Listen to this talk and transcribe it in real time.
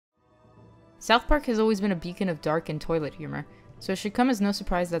South Park has always been a beacon of dark and toilet humor, so it should come as no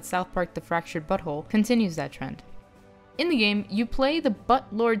surprise that South Park: The Fractured Butthole continues that trend. In the game, you play the Butt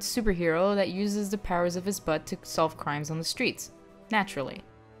Lord superhero that uses the powers of his butt to solve crimes on the streets, naturally.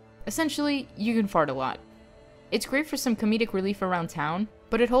 Essentially, you can fart a lot. It's great for some comedic relief around town,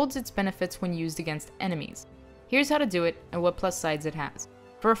 but it holds its benefits when used against enemies. Here's how to do it and what plus sides it has.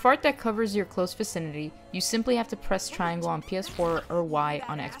 For a fart that covers your close vicinity, you simply have to press triangle on PS4 or Y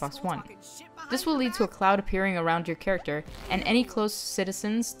on Xbox One. This will lead to a cloud appearing around your character, and any close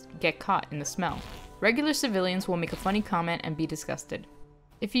citizens get caught in the smell. Regular civilians will make a funny comment and be disgusted.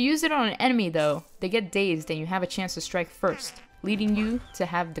 If you use it on an enemy though, they get dazed and you have a chance to strike first, leading you to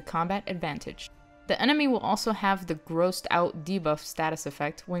have the combat advantage. The enemy will also have the grossed out debuff status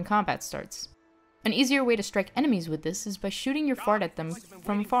effect when combat starts. An easier way to strike enemies with this is by shooting your fart at them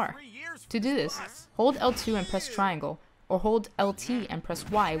from afar. To do this, hold L2 and press triangle, or hold LT and press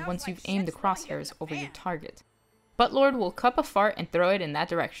Y once you've aimed the crosshairs over your target. Buttlord will cup a fart and throw it in that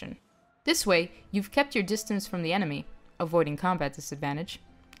direction. This way, you've kept your distance from the enemy, avoiding combat disadvantage,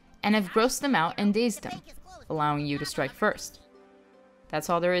 and have grossed them out and dazed them, allowing you to strike first. That's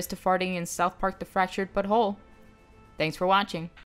all there is to farting in South Park: The Fractured Butthole. Thanks for watching.